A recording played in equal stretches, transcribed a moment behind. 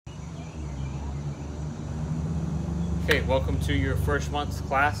Okay, welcome to your first month's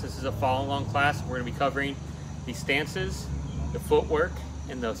class. This is a follow-along class. We're going to be covering the stances, the footwork,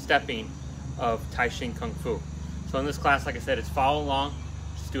 and the stepping of Tai Chi Kung Fu. So in this class, like I said, it's follow along.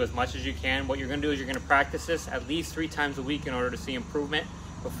 Just do as much as you can. What you're going to do is you're going to practice this at least 3 times a week in order to see improvement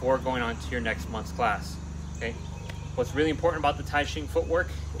before going on to your next month's class. Okay. What's really important about the Tai Chi footwork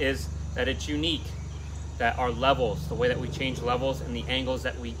is that it's unique, that our levels, the way that we change levels and the angles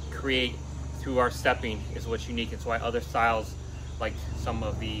that we create through our stepping is what's unique. It's why other styles, like some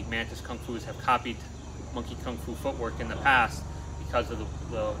of the Mantis Kung Fu's, have copied Monkey Kung Fu footwork in the past because of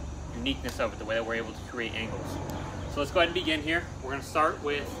the uniqueness of it, the way that we're able to create angles. So let's go ahead and begin here. We're going to start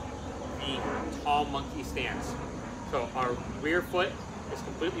with the tall monkey stance. So our rear foot is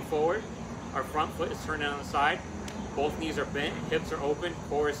completely forward. Our front foot is turned on the side. Both knees are bent, hips are open,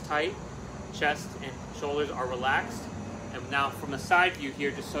 core is tight, chest and shoulders are relaxed. And now from the side view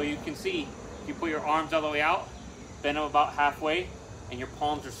here, just so you can see, you put your arms all the way out, bend them about halfway, and your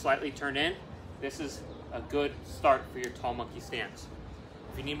palms are slightly turned in. This is a good start for your tall monkey stance.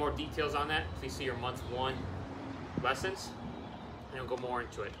 If you need more details on that, please see your month 1 lessons, and we'll go more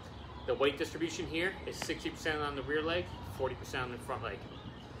into it. The weight distribution here is 60% on the rear leg, 40% on the front leg.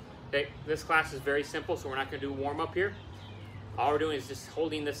 Okay, this class is very simple, so we're not going to do a warm-up here. All we're doing is just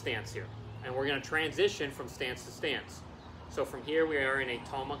holding this stance here, and we're going to transition from stance to stance. So from here, we are in a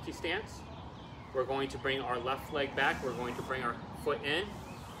tall monkey stance. We're going to bring our left leg back. We're going to bring our foot in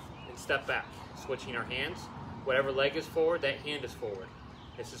and step back, switching our hands. Whatever leg is forward, that hand is forward.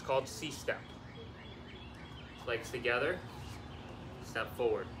 This is called C-step. Legs together, step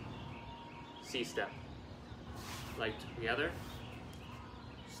forward. C-step. Legs together,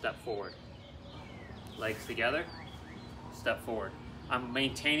 step forward. Legs together, step forward. I'm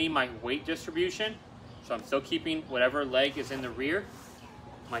maintaining my weight distribution, so I'm still keeping whatever leg is in the rear.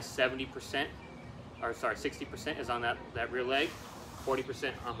 My 60% is on that rear leg,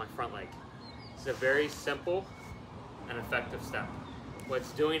 40% on my front leg. It's a very simple and effective step. What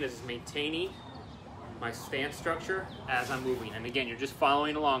it's doing is maintaining my stance structure as I'm moving. And again, you're just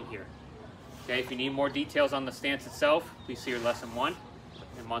following along here. Okay, if you need more details on the stance itself, please see your lesson 1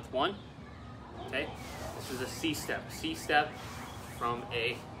 in month 1. Okay, this is a C-step. C-step from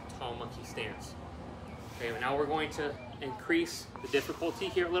a tall monkey stance. Okay, now we're going to increase the difficulty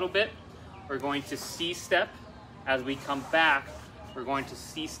here a little bit. We're going to C-step. As we come back, we're going to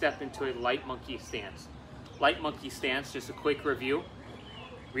C-step into a light monkey stance. Light monkey stance, just a quick review.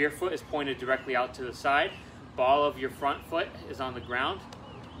 Rear foot is pointed directly out to the side. Ball of your front foot is on the ground.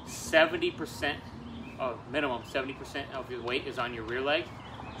 70% of minimum, 70% of your weight is on your rear leg.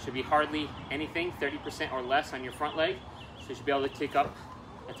 Should be hardly anything, 30% or less on your front leg. So you should be able to kick up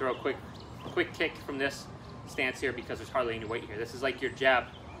and throw a quick kick from this stance here because there's hardly any weight here. This is like your jab,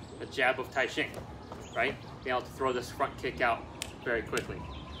 the jab of Tai Chi, right? Being able to throw this front kick out very quickly.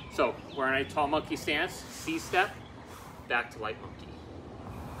 So we're in a tall monkey stance, C-step, back to light monkey.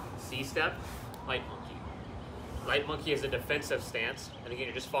 C-step, light monkey. Light monkey is a defensive stance. And again,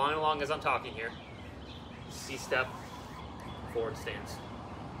 you're just following along as I'm talking here. C-step, forward stance.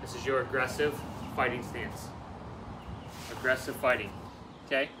 This is your aggressive fighting stance. Aggressive fighting,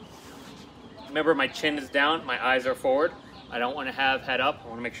 okay? Remember, my chin is down, my eyes are forward. I don't want to have head up. I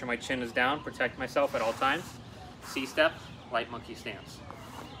want to make sure my chin is down, protect myself at all times. C-step, light monkey stance.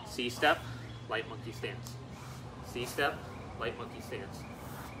 C-step, light monkey stance. C-step, light monkey stance.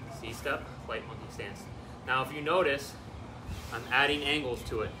 C-step, light monkey stance. Now, if you notice, I'm adding angles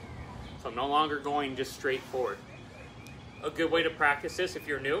to it. So I'm no longer going just straight forward. A good way to practice this, if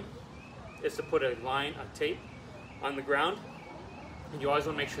you're new, is to put a line of tape on the ground. And you always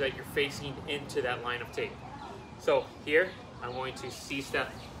want to make sure that you're facing into that line of tape. So here, I'm going to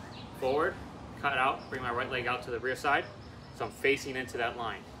C-step forward, cut out, bring my right leg out to the rear side. So I'm facing into that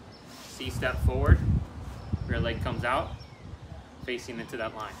line. C-step forward, rear leg comes out, facing into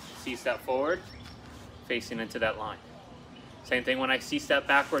that line. C-step forward, facing into that line. Same thing when I C-step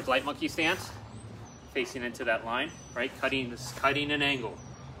backwards, light monkey stance, facing into that line, right? Cutting an angle.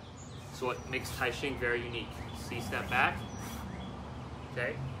 So what makes Tai Chi very unique. C-step back,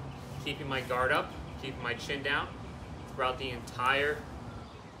 okay? Keeping my guard up, keeping my chin down throughout the entire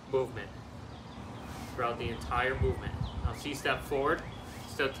movement. Throughout the entire movement. Now C-step forward,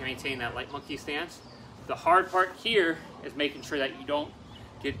 still to maintain that light monkey stance. The hard part here is making sure that you don't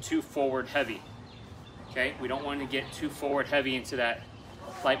get too forward heavy. Okay, we don't want to get too forward heavy into that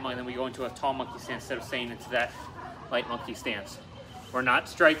light monkey, then we go into a tall monkey stance instead of staying into that light monkey stance. We're not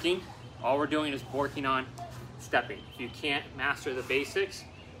striking, all we're doing is working on stepping. If you can't master the basics,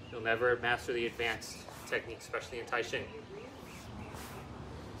 you'll never master the advanced techniques, especially in Tai Chi.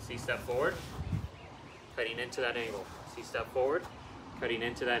 C-step forward, cutting into that angle. See, step forward, cutting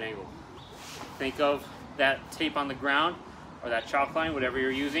into that angle. Think of that tape on the ground or that chalk line, whatever you're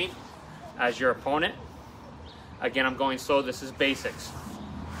using, as your opponent. Again, I'm going slow. This is basics.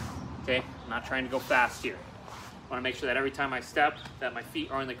 Okay, I'm not trying to go fast here. I want to make sure that every time I step, that my feet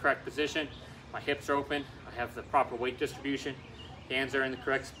are in the correct position, my hips are open, I have the proper weight distribution, hands are in the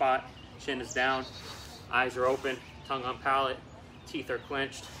correct spot, chin is down, eyes are open, tongue on palate, teeth are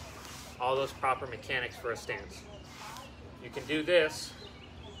clenched, all those proper mechanics for a stance. You can do this,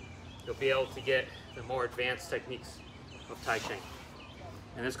 you'll be able to get the more advanced techniques of Tai Chi.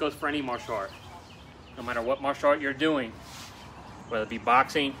 And this goes for any martial art. No matter what martial art you're doing, whether it be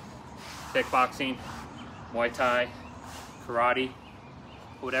boxing, kickboxing, Muay Thai, karate,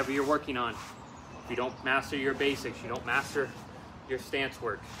 whatever you're working on, if you don't master your basics, you don't master your stance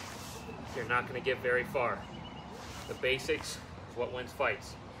work, you're not going to get very far. The basics is what wins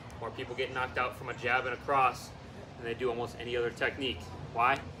fights. More people get knocked out from a jab and a cross than they do almost any other technique.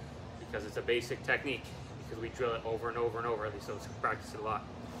 Why? Because it's a basic technique, because we drill it over and over and over, at least those who practice it a lot.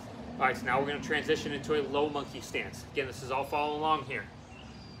 All right, so now we're going to transition into a low monkey stance. Again, this is all following along here.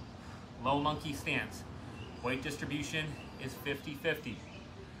 Low monkey stance. Weight distribution is 50-50.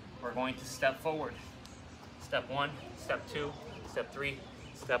 We're going to step forward. Step 1, step 2, step 3,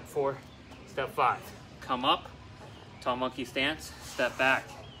 step 4, step 5. Come up, tall monkey stance, step back,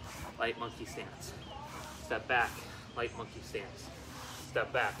 light monkey stance. Step back, light monkey stance.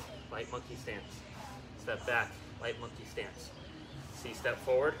 Step back, light monkey stance. Step back, light monkey stance. See, step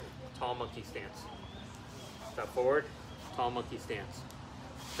forward, tall monkey stance. Step forward, tall monkey stance.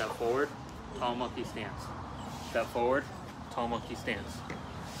 Step forward, tall monkey stance. Step forward, tall monkey stance.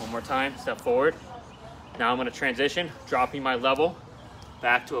 One more time, step forward. Now I'm going to transition, dropping my level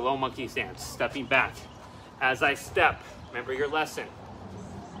back to a low monkey stance, stepping back. As I step, remember your lesson.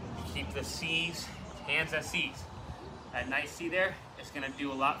 Keep the C's, hands as C's. That nice C there is going to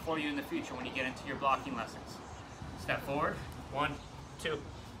do a lot for you in the future when you get into your blocking lessons. Step forward, 1, 2,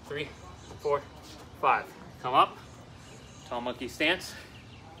 3, 4, 5. Come up, tall monkey stance.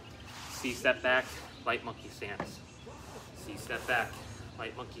 C, step back, light monkey stance. C, step back,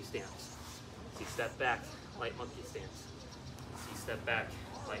 light monkey stance. C, step back, light monkey stance. C, step back,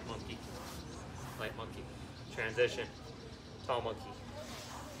 light monkey. Light monkey. Transition. Tall monkey.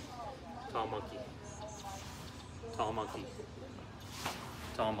 Tall monkey. Tall monkey.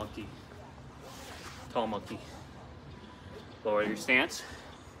 Tall monkey. Tall monkey. Lower your stance.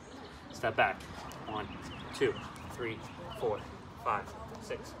 Step back. 1, 2, 3, 4, 5,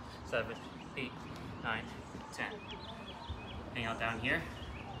 6, 7, 8, 9, 10. Hang out down here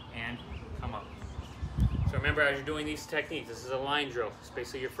and come up. So remember, as you're doing these techniques, this is a line drill. It's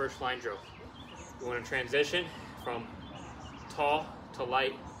basically your first line drill. You want to transition from tall to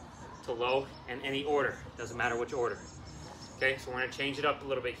light to low in any order. Doesn't matter which order. Okay, so we're going to change it up a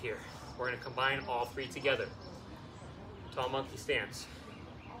little bit here. We're going to combine all three together. Tall monkey stance.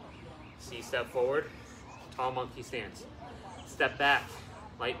 C, step forward. Tall monkey stance. Step back.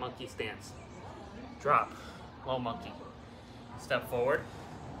 Light monkey stance. Drop. Low monkey. Step forward.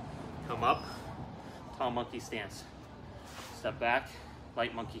 Come up. Tall monkey stance. Step back.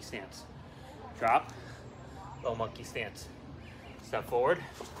 Light monkey stance. Drop. Low monkey stance. Step forward.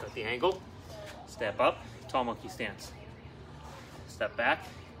 Cut the angle. Step up. Tall monkey stance. Step back.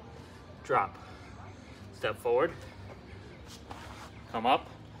 Drop. Step forward. Come up.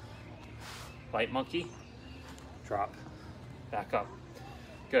 Light monkey. Drop. Back up.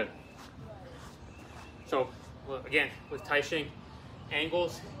 Good. So, again, with Tai Chi,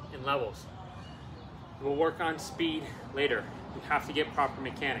 angles and levels. We'll work on speed later. You have to get proper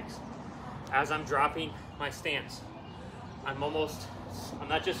mechanics. As I'm dropping my stance, I'm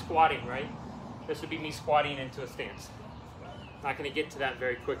not just squatting, right? This would be me squatting into a stance. I'm not going to get to that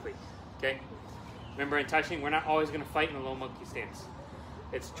very quickly, okay? Remember, in Tai Chi, we're not always going to fight in a low monkey stance.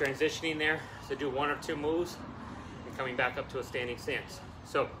 It's transitioning there to do 1 or 2 moves and coming back up to a standing stance.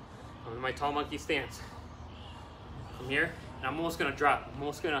 So, I'm in my tall monkey stance. From here, and I'm almost going to drop. I'm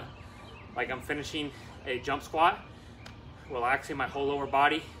almost going to, like I'm finishing a jump squat, relaxing my whole lower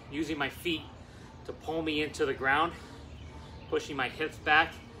body, using my feet to pull me into the ground, pushing my hips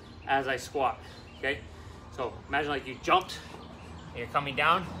back as I squat, okay? So imagine like you jumped and you're coming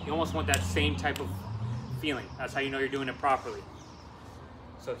down, you almost want that same type of feeling. That's how you know you're doing it properly.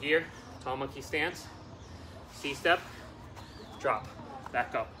 So here, tall monkey stance, C step, drop,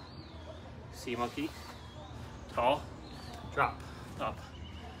 back up. C monkey, tall, drop, up.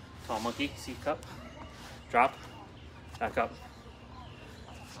 Tall monkey, C cup, drop, back up.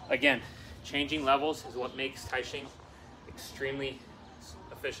 Again, changing levels is what makes Tai Chi extremely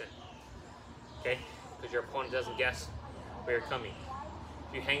efficient. Okay, because your opponent doesn't guess where you're coming.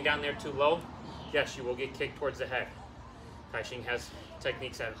 If you hang down there too low, yes, you will get kicked towards the head. Taishin has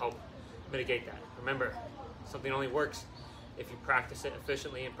techniques that help mitigate that. Remember, something only works if you practice it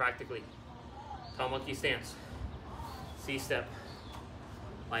efficiently and practically. Tall monkey stance, C-step,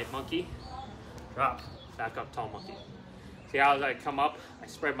 light monkey, drop, back up, tall monkey. See how as I come up, I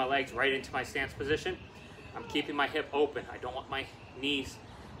spread my legs right into my stance position. I'm keeping my hip open. I don't want my knees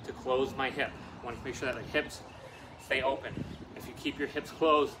to close my hip. I want to make sure that the hips stay open. If you keep your hips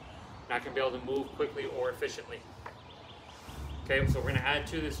closed, you're not going to be able to move quickly or efficiently. Okay, so we're going to add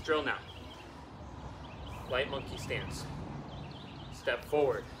to this drill now. Light monkey stance. Step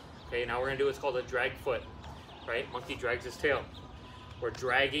forward. Okay, now we're going to do what's called a drag foot. Right? Monkey drags his tail. We're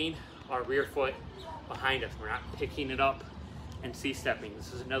dragging our rear foot behind us. We're not picking it up and C-stepping.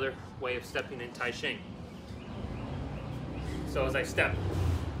 This is another way of stepping in Taishin. So as I step,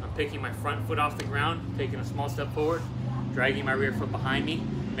 I'm picking my front foot off the ground, taking a small step forward, dragging my rear foot behind me,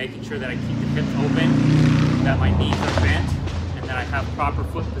 making sure that I keep the hips open, that my knees are bent, and that I have proper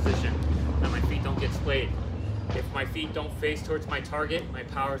foot position, that my feet don't get splayed. If my feet don't face towards my target, my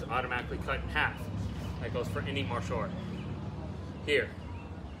power is automatically cut in half. That goes for any martial art. Here,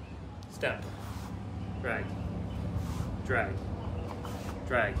 step, drag, drag,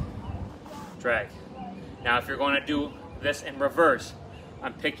 drag, drag. Now if you're going to do this in reverse,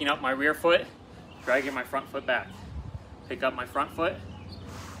 I'm picking up my rear foot, dragging my front foot back. Pick up my front foot,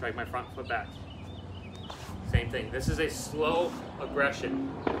 drag my front foot back. Same thing. This is a slow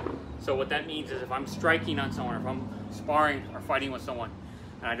aggression. So what that means is if I'm striking on someone, if I'm sparring or fighting with someone,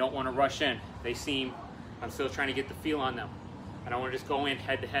 and I don't want to rush in, I'm still trying to get the feel on them. I don't want to just go in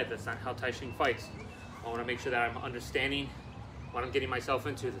head to head. That's not how Taishin fights. I want to make sure that I'm understanding what I'm getting myself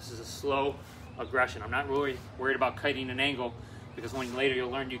into. This is a slow aggression. I'm not really worried about cutting an angle, because when later you'll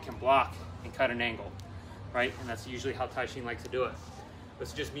learn you can block and cut an angle, right? And that's usually how Taishin likes to do it. This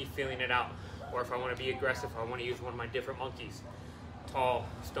is just me feeling it out. Or if I want to be aggressive, I want to use one of my different monkeys. Tall,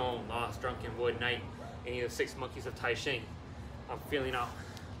 stone, lost, drunken, wood, knight, any of the 6 monkeys of Taishin. I'm feeling out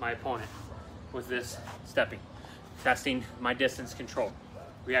my opponent with this stepping. Testing my distance control.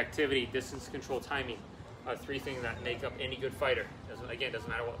 Reactivity, distance control, timing are 3 things that make up any good fighter. Doesn't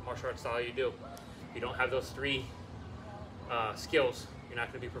matter what martial arts style you do. If you don't have those 3 skills, you're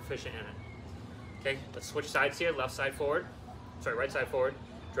not going to be proficient in it. Okay, let's switch sides here. Left side forward. Sorry, right side forward.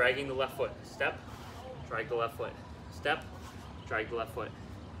 Dragging the left foot. Step, drag the left foot. Step, drag the left foot.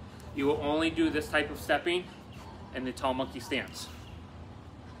 You will only do this type of stepping in the tall monkey stance.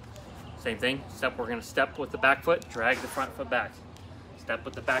 Same thing. Step, we're going to step with the back foot, drag the front foot back. Step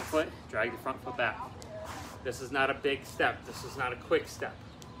with the back foot, drag the front foot back. This is not a big step. This is not a quick step.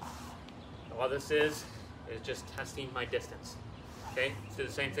 All this is just testing my distance. Okay, let's do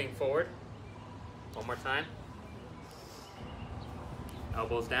the same thing forward. One more time.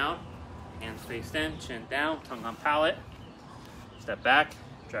 Elbows down, hands faced in, chin down, tongue on palate. Step back,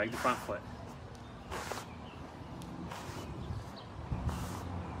 drag the front foot.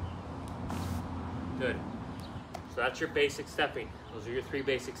 Good. So that's your basic stepping. Those are your 3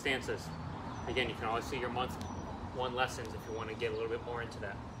 basic stances. Again, you can always see your month 1 lessons if you want to get a little bit more into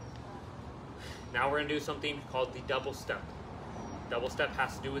that. Now we're going to do something called the double step. Double step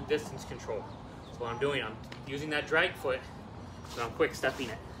has to do with distance control. So what I'm doing, I'm using that drag foot, and I'm quick stepping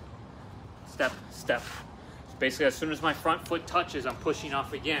it. Step, step. So basically, as soon as my front foot touches, I'm pushing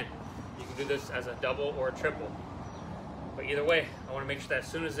off again. You can do this as a double or a triple. But either way, I want to make sure that as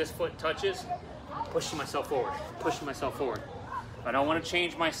soon as this foot touches, I'm pushing myself forward, pushing myself forward. I don't want to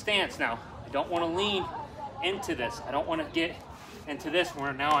change my stance now. I don't want to lean into this. I don't want to get into this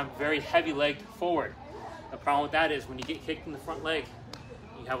where now I'm very heavy-legged forward. The problem with that is when you get kicked in the front leg,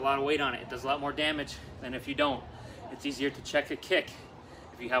 you have a lot of weight on it. It does a lot more damage than if you don't. It's easier to check a kick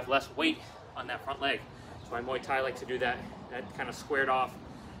if you have less weight on that front leg. So my Muay Thai likes to do that kind of squared off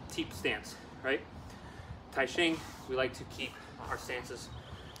teep stance, right? Taishin, we like to keep our stances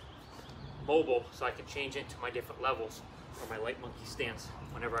mobile so I can change it to my different levels or my light monkey stance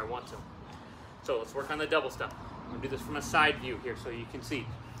whenever I want to. So let's work on the double step. I'm gonna do this from a side view here so you can see.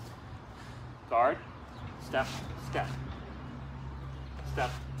 Guard, step, step,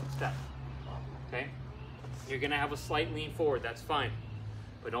 step, step, okay? You're gonna have a slight lean forward, that's fine,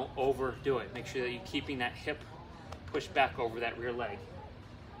 but don't overdo it. Make sure that you're keeping that hip pushed back over that rear leg.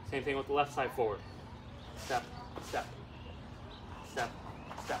 Same thing with the left side forward. Step, step, step,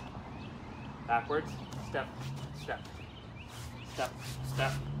 step. Backwards, step, step, step,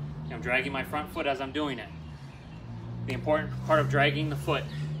 step. I'm dragging my front foot as I'm doing it. The important part of dragging the foot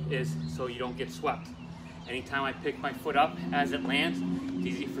is so you don't get swept. Anytime I pick my foot up as it lands,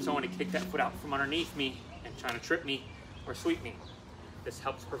 It's easy for someone to kick that foot out from underneath me and trying to trip me or sweep me. This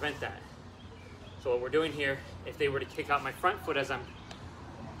helps prevent that. So what we're doing here, if they were to kick out my front foot as I'm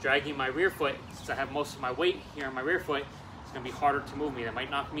dragging my rear foot, since I have most of my weight here on my rear foot, it's gonna be harder to move me. That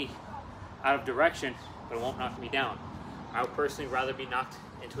might knock me out of direction, but it won't knock me down. I would personally rather be knocked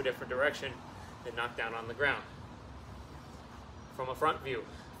into a different direction than knocked down on the ground. From a front view,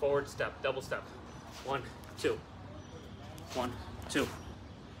 forward step, double step. 1, 2. 1, 2.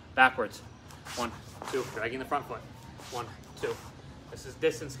 Backwards. 1, 2. Dragging the front foot. 1, 2. This is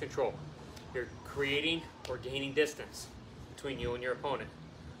distance control. You're creating or gaining distance between you and your opponent.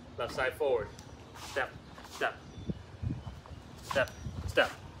 Left side forward. Step, step, step,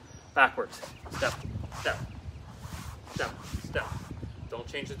 step. Backwards. Step, step, step, step. Don't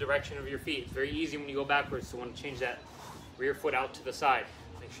change the direction of your feet. It's very easy when you go backwards to want to change that rear foot out to the side.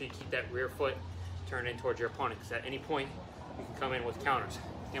 Make sure you keep that rear foot turned in towards your opponent, because at any point you can come in with counters.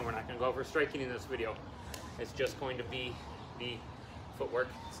 And we're not going to go over striking in this video. It's just going to be the footwork,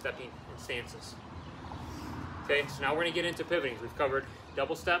 stepping, and stances. Okay, so now we're going to get into pivoting. We've covered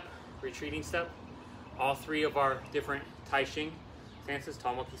double step, retreating step, all three of our different Tai Chi stances: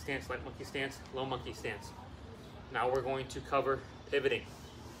 tall monkey stance, light monkey stance, low monkey stance. Now we're going to cover pivoting.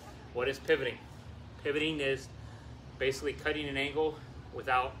 What is pivoting? Pivoting is basically cutting an angle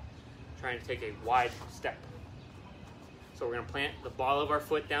without trying to take a wide step. So we're going to plant the ball of our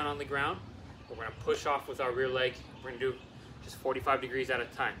foot down on the ground. We're going to push off with our rear leg. We're going to do just 45 degrees at a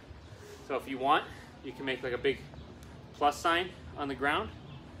time. So if you want, you can make like a big plus sign on the ground.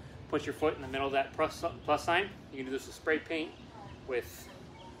 Put your foot in the middle of that plus sign. You can do this with spray paint, with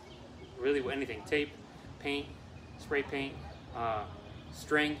really anything. Tape, paint, spray paint,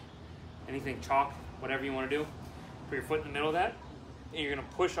 string, anything, chalk, whatever you want to do. Put your foot in the middle of that, and you're going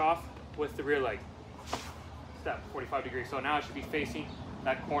to push off with the rear leg. Step, 45 degrees. So now it should be facing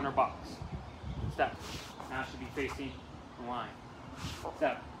that corner box. Step. Now it should be facing the line.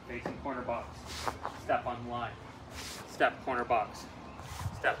 Step, facing corner box. Step on the line. Step, corner box.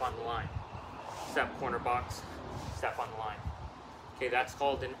 Step on the line. Step, corner box. Step on the line. Okay, that's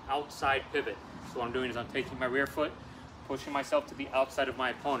called an outside pivot. So what I'm doing is I'm taking my rear foot, pushing myself to the outside of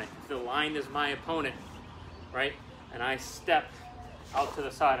my opponent. If the line is my opponent, right, and I step out to the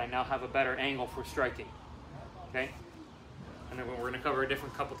side, I now have a better angle for striking. Okay? And then we're going to cover a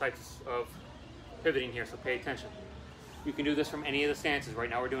different couple types of pivoting here, so pay attention. You can do this from any of the stances. Right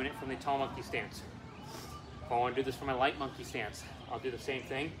now we're doing it from the tall monkey stance. If I want to do this from my light monkey stance, I'll do the same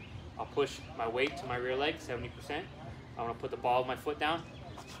thing. I'll push my weight to my rear leg, 70%. I want to put the ball of my foot down.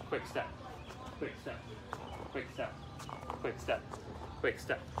 Quick step, quick step, quick step, quick step, quick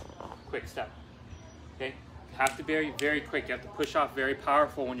step, quick step. Okay? You have to be very, very quick. You have to push off very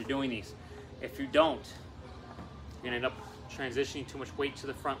powerful when you're doing these. If you don't, you're going to end up transitioning too much weight to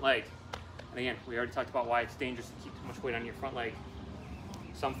the front leg. And again, we already talked about why it's dangerous to keep too much weight on your front leg.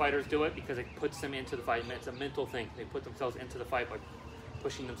 Some fighters do it because it puts them into the fight. It's a mental thing. They put themselves into the fight by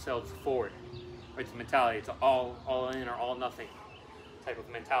pushing themselves forward. Right? It's a mentality. It's all in or all nothing type of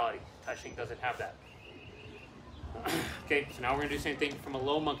mentality. Tai Chi doesn't have that. Okay, so now we're going to do the same thing from a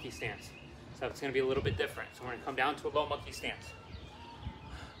low monkey stance. So it's going to be a little bit different. So we're going to come down to a low monkey stance.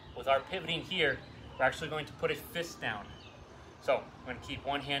 With our pivoting here, we're actually going to put a fist down. So we're going to keep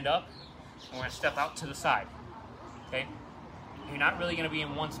one hand up, and we're going to step out to the side. Okay? You're not really going to be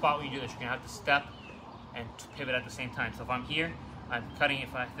in one spot when you do this. You're going to have to step and pivot at the same time. So if I'm here, I'm cutting,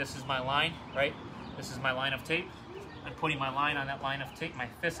 this is my line, right? This is my line of tape. I'm putting my line on that line of tape, my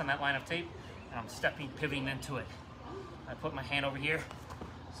fist on that line of tape, and I'm stepping, pivoting into it. I put my hand over here,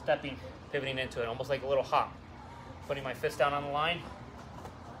 stepping, pivoting into it, almost like a little hop. Putting my fist down on the line,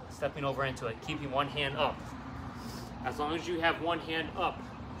 stepping over into it, keeping one hand up. As long as you have one hand up,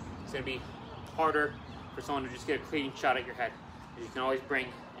 it's going to be harder for someone to just get a clean shot at your head. You can always bring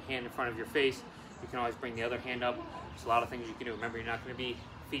a hand in front of your face. You can always bring the other hand up. There's a lot of things you can do. Remember, you're not going to be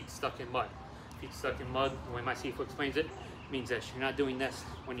feet stuck in mud. Feet stuck in mud, the way my Sifu explains it, means that you're not doing this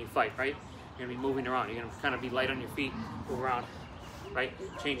when you fight, right? You're going to be moving around. You're going to kind of be light on your feet, move around, right?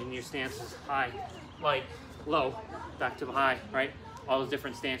 Changing your stances, high, light, low, back to the high, right? All those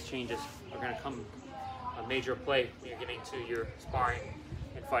different stance changes are going to come a major play when you're getting to your sparring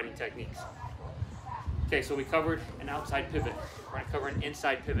and fighting techniques. Okay, so we covered an outside pivot. We're going to cover an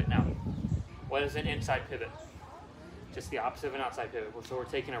inside pivot now. What is an inside pivot? Just the opposite of an outside pivot. So we're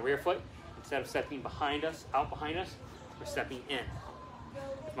taking our rear foot, instead of stepping behind us, out behind us, we're stepping in.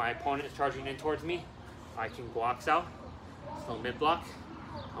 If my opponent is charging in towards me, I can blocks out, so mid block,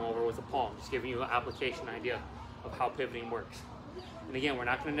 I'm over with a palm. Just giving you an application idea of how pivoting works. And again, we're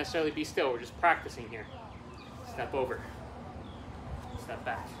not going to necessarily be still, we're just practicing here. Step over, step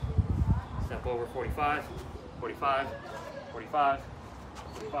back. Step over 45, 45, 45,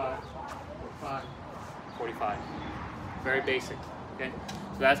 45, 45, 45. Very basic, okay?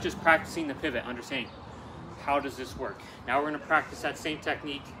 So that's just practicing the pivot, understanding how does this work. Now we're gonna practice that same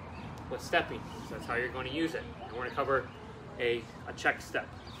technique with stepping. So that's how you're going to use it. And we're gonna cover a check step.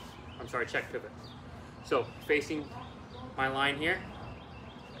 I'm sorry, check pivot. So facing my line here,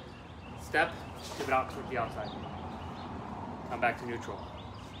 step, pivot out towards the outside. Come back to neutral.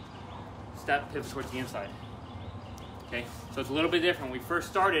 Step, pivot towards the inside. Okay, so it's a little bit different. We first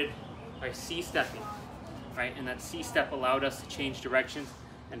started by C stepping, right? And that C step allowed us to change directions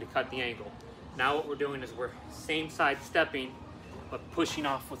and to cut the angle. Now what we're doing is we're same side stepping, but pushing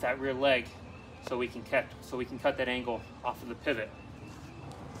off with that rear leg so we can cut that angle off of the pivot.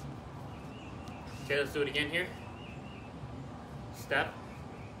 Okay, let's do it again here. Step,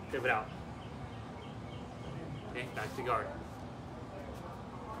 pivot out. Okay, back to guard.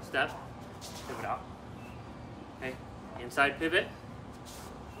 Step, pivot out. Okay, inside pivot,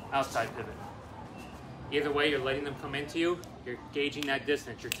 outside pivot. Either way, you're letting them come into you. You're gauging that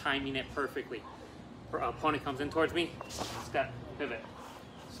distance. You're timing it perfectly. Opponent comes in towards me, step, pivot.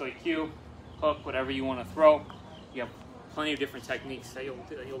 So a cue, hook, whatever you want to throw. You have plenty of different techniques that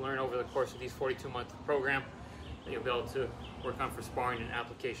you'll learn over the course of these 42-month program that you'll be able to work on for sparring and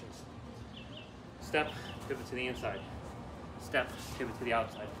applications. Step, pivot to the inside. Step, pivot to the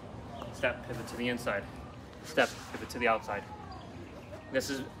outside. Step, pivot to the inside. Step, pivot to the outside. This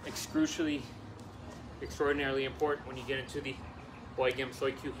is extraordinarily important when you get into the Boy Gim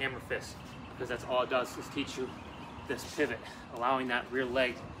Soy Q hammer fist, because that's all it does is teach you this pivot, allowing that rear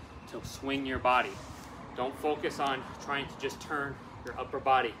leg to swing your body. Don't focus on trying to just turn your upper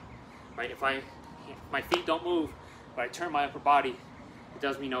body, right? If my feet don't move, but I turn my upper body, it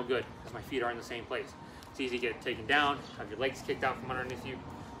does me no good because my feet are in the same place. It's easy to get taken down, have your legs kicked out from underneath you,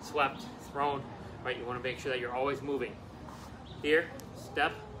 swept, thrown, right? You want to make sure that you're always moving. Here,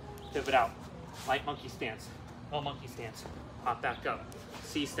 step, pivot out. Light monkey stance, low monkey stance, pop back up.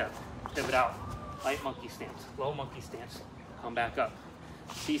 C step, pivot out. Light monkey stance, low monkey stance, come back up.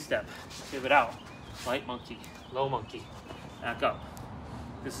 C step, pivot out. Light monkey, low monkey, back up.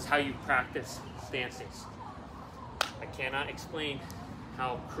 This is how you practice stances. I cannot explain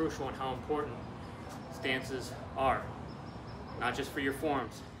how crucial and how important stances are. Not just for your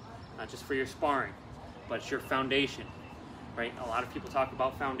forms, not just for your sparring, but it's your foundation, right? A lot of people talk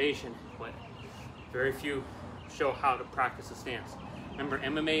about foundation, but very few show how to practice a stance. Remember,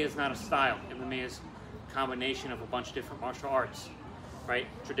 MMA is not a style. MMA is a combination of a bunch of different martial arts, right?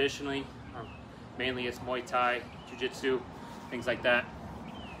 Traditionally, or mainly it's Muay Thai, Jiu-Jitsu, things like that.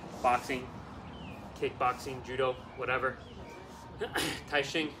 Boxing, kickboxing, judo, whatever.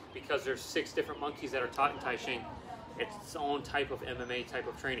 Taisheng, because there's 6 different monkeys that are taught in Taisheng, it's its own type of MMA type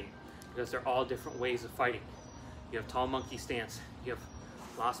of training, because they're all different ways of fighting. You have tall monkey stance, you have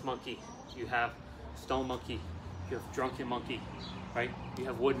lost monkey, you have stone monkey, you have drunken monkey, right? You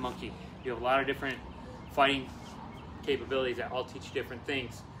have wood monkey. You have a lot of different fighting capabilities that all teach you different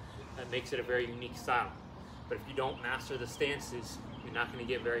things. That makes it a very unique style. But if you don't master the stances, you're not going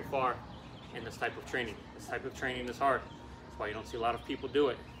to get very far in this type of training. This type of training is hard. That's why you don't see a lot of people do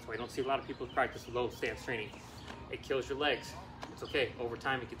it. That's why you don't see a lot of people practice low stance training. It kills your legs. It's okay. Over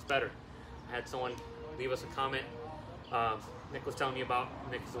time, it gets better. I had someone leave us a comment. Nick was telling me about,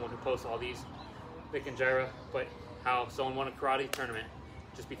 Nick is the one who posts all these, Nick and Jaira, but how someone won a karate tournament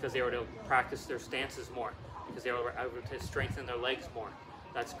just because they were to practice their stances more, because they were able to strengthen their legs more.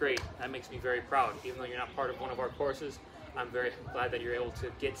 That's great. That makes me very proud. Even though you're not part of one of our courses, I'm very glad that you're able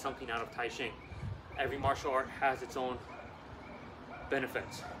to get something out of Taisheng. Every martial art has its own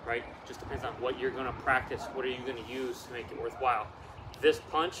benefits, right? Just depends on what you're going to practice. What are you going to use to make it worthwhile? This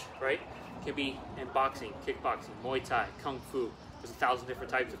punch, right, can be in boxing, kickboxing, Muay Thai, Kung Fu. There's 1,000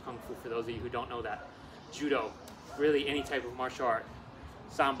 different types of Kung Fu for those of you who don't know that. Judo, really any type of martial art.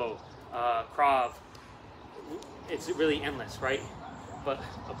 Sambo, Krav. It's really endless, right? But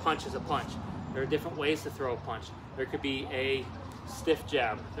a punch is a punch. There are different ways to throw a punch. There could be a stiff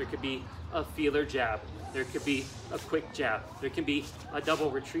jab. There could be a feeler jab. There could be a quick jab. There can be a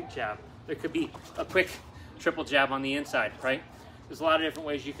double retreat jab. There could be a quick triple jab on the inside, right? There's a lot of different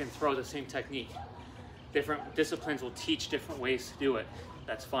ways you can throw the same technique. Different disciplines will teach different ways to do it.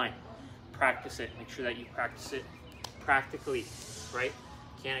 That's fine. Practice it. Make sure that you practice it practically, right?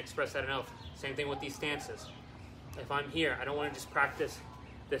 Can't express that enough. Same thing with these stances. If I'm here, I don't want to just practice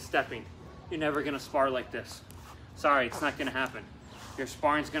this stepping. You're never going to spar like this. Sorry, it's not going to happen. Your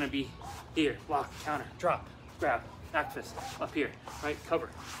sparring's going to be here, block, counter, drop, grab, back fist, up here, right? Cover,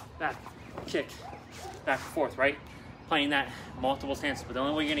 back, kick, back and forth, right? playing that multiple stances. But the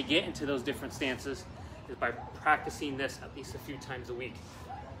only way you're gonna get into those different stances is by practicing this at least a few times a week.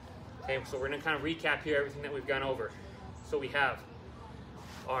 Okay, so we're gonna kind of recap here everything that we've gone over. So we have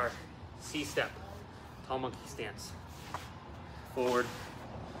our C-step, tall monkey stance, forward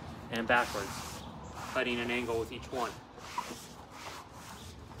and backwards, cutting an angle with each one.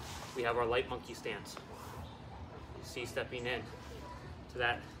 We have our light monkey stance, C-stepping in to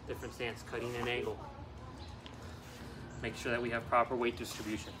that different stance, cutting an angle. Make sure that we have proper weight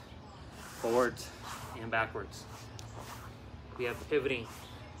distribution, forwards and backwards. We have pivoting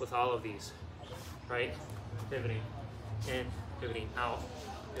with all of these, right? Pivoting in, pivoting out,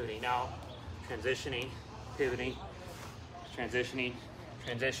 transitioning, pivoting, transitioning,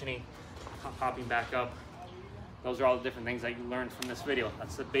 popping back up. Those are all the different things that you learned from this video.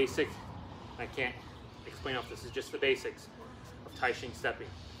 That's the basic. I can't explain enough. This is just the basics of Taishin stepping.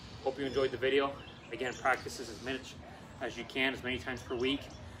 Hope you enjoyed the video. Again, practice this as much as you can, as many times per week.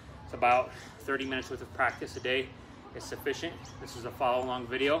 It's about 30 minutes worth of practice a day is sufficient. This is a follow-along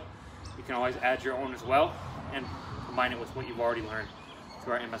video. You can always add your own as well and combine it with what you've already learned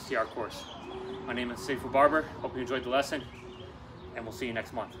through our MSTR course. My name is Sifu Barber. Hope you enjoyed the lesson, and we'll see you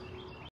next month.